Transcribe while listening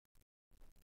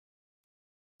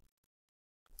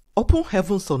Open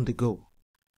Heavens on the Go.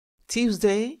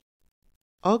 Tuesday,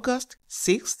 August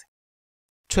 6th,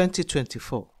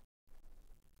 2024.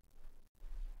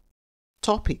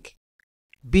 Topic: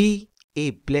 Be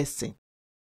a blessing.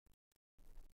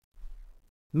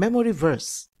 Memory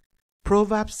verse: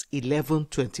 Proverbs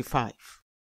 11:25.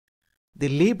 The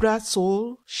liberal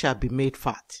soul shall be made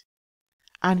fat,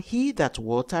 and he that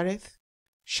watereth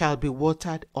shall be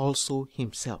watered also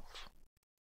himself.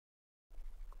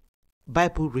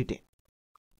 Bible reading: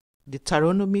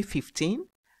 Deuteronomy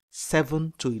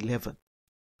 15:7-11.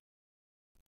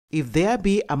 If there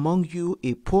be among you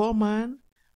a poor man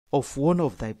of one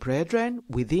of thy brethren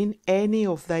within any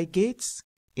of thy gates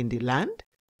in the land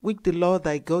which the Lord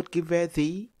thy God giveth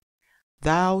thee,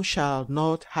 thou shalt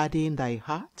not harden thy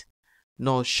heart,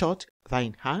 nor shut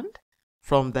thine hand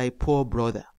from thy poor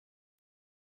brother.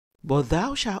 But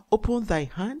thou shalt open thy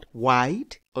hand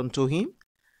wide unto him,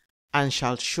 and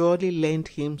shalt surely lend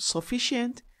him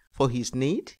sufficient for his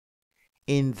need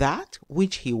in that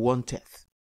which he wanteth.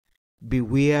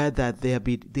 Beware that there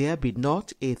be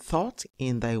not a thought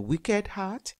in thy wicked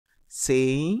heart,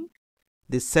 saying,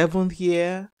 The 7th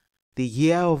year, the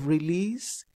year of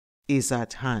release, is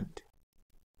at hand.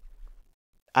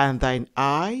 And thine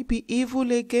eye be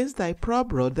evil against thy poor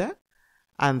brother,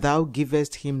 and thou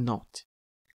givest him not.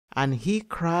 And he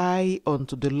cry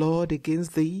unto the Lord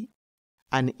against thee,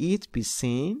 and it be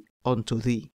seen unto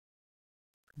thee.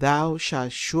 Thou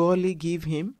shalt surely give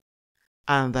him,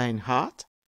 and thine heart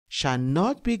shall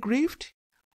not be grieved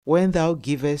when thou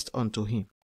givest unto him,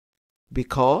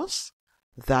 because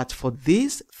that for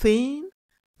this thing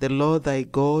the Lord thy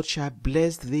God shall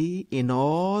bless thee in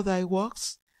all thy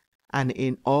works, and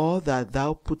in all that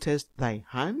thou puttest thy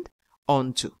hand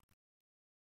unto.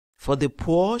 For the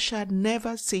poor shall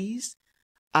never cease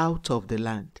out of the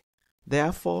land.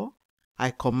 Therefore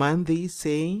I command thee,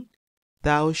 saying,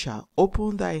 Thou shalt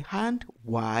open thy hand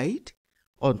wide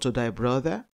unto thy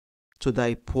brother, to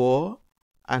thy poor,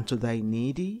 and to thy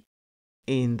needy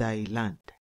in thy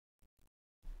land.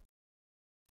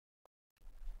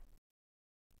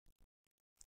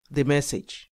 The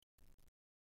message: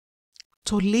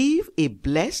 to live a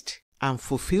blessed and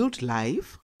fulfilled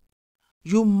life,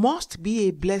 you must be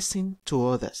a blessing to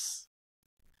others.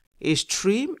 A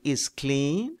stream is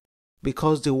clean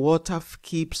because the water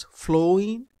keeps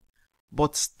flowing,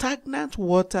 but stagnant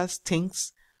water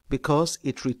stinks because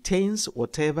it retains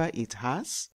whatever it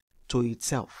has to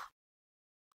itself.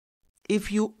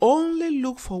 If you only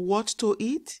look for what to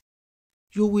eat,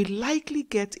 you will likely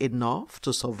get enough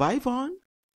to survive on,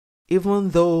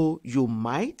 even though you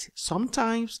might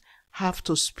sometimes have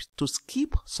to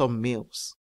skip some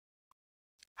meals.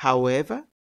 However,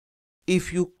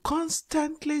 if you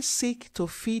constantly seek to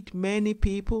feed many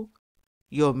people,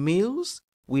 your meals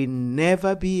will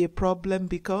never be a problem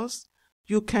because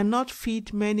you cannot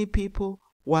feed many people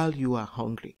while you are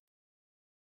hungry.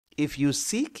 If you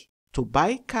seek to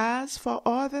buy cars for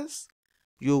others,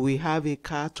 you will have a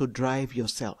car to drive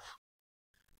yourself.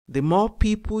 The more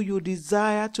people you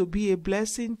desire to be a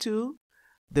blessing to,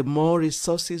 the more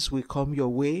resources will come your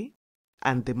way,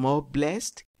 and the more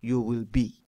blessed you will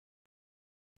be.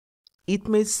 It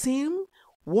may seem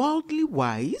worldly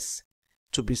wise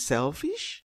to be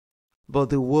selfish, but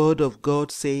the Word of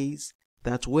God says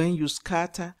that when you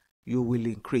scatter, you will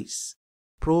increase.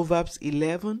 Proverbs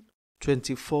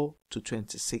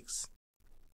 11:24-26.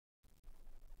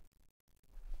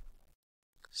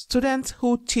 Students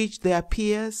who teach their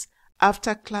peers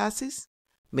after classes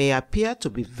may appear to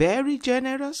be very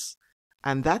generous,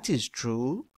 and that is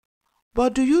true,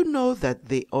 but do you know that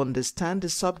they understand the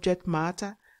subject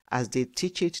matter as they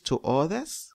teach it to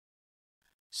others?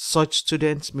 Such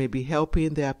students may be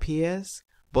helping their peers,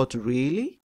 but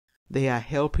really, they are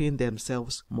helping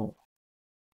themselves more.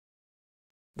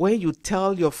 When you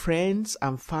tell your friends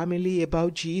and family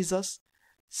about Jesus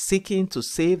seeking to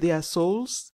save their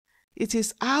souls, it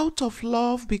is out of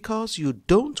love because you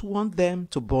don't want them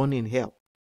to burn in hell.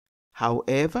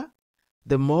 However,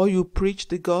 the more you preach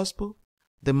the gospel,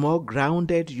 the more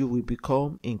grounded you will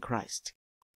become in Christ.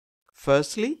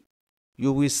 Firstly,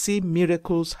 you will see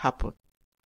miracles happen.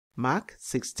 Mark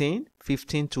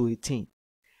 16:15-18.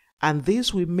 And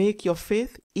this will make your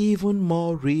faith even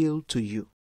more real to you.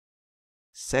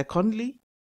 Secondly,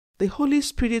 the Holy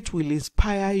Spirit will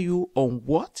inspire you on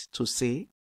what to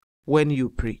say when you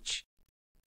preach.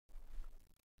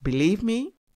 Believe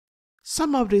me,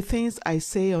 some of the things I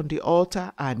say on the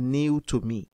altar are new to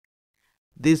me.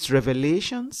 These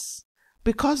revelations,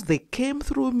 because they came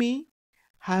through me,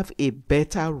 have a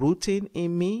better rooting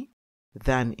in me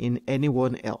than in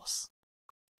anyone else.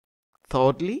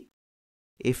 Thirdly,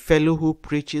 a fellow who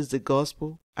preaches the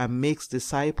gospel and makes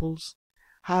disciples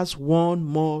has one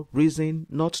more reason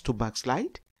not to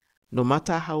backslide, no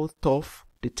matter how tough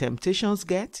the temptations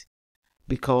get,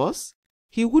 because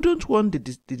he wouldn't want the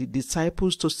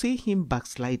disciples to see him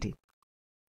backsliding.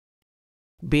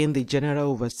 Being the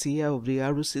general overseer of the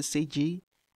RCCG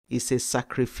is a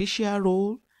sacrificial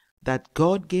role that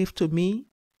God gave to me,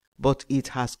 but it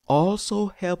has also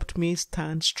helped me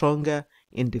stand stronger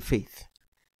in the faith.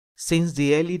 Since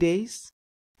the early days,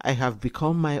 I have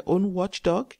become my own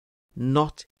watchdog,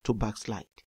 not to backslide.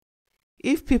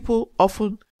 If people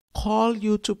often call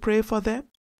you to pray for them,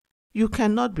 you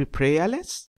cannot be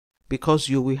prayerless, because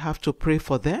you will have to pray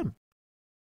for them.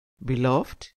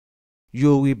 Beloved,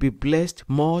 you will be blessed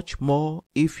much more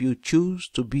if you choose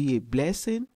to be a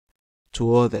blessing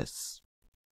to others.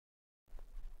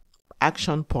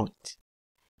 Action point.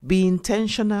 Be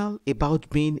intentional about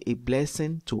being a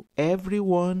blessing to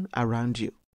everyone around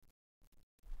you.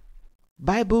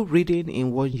 Bible reading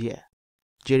in 1 year.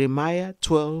 Jeremiah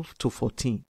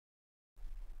 12-14.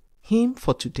 Hymn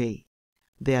for today.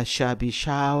 There shall be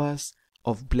showers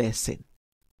of blessing.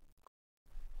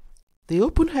 The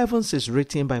Open Heavens is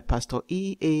written by Pastor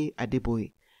E.A.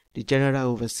 Adeboye, the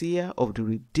General Overseer of the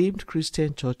Redeemed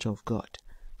Christian Church of God.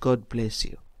 God bless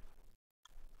you.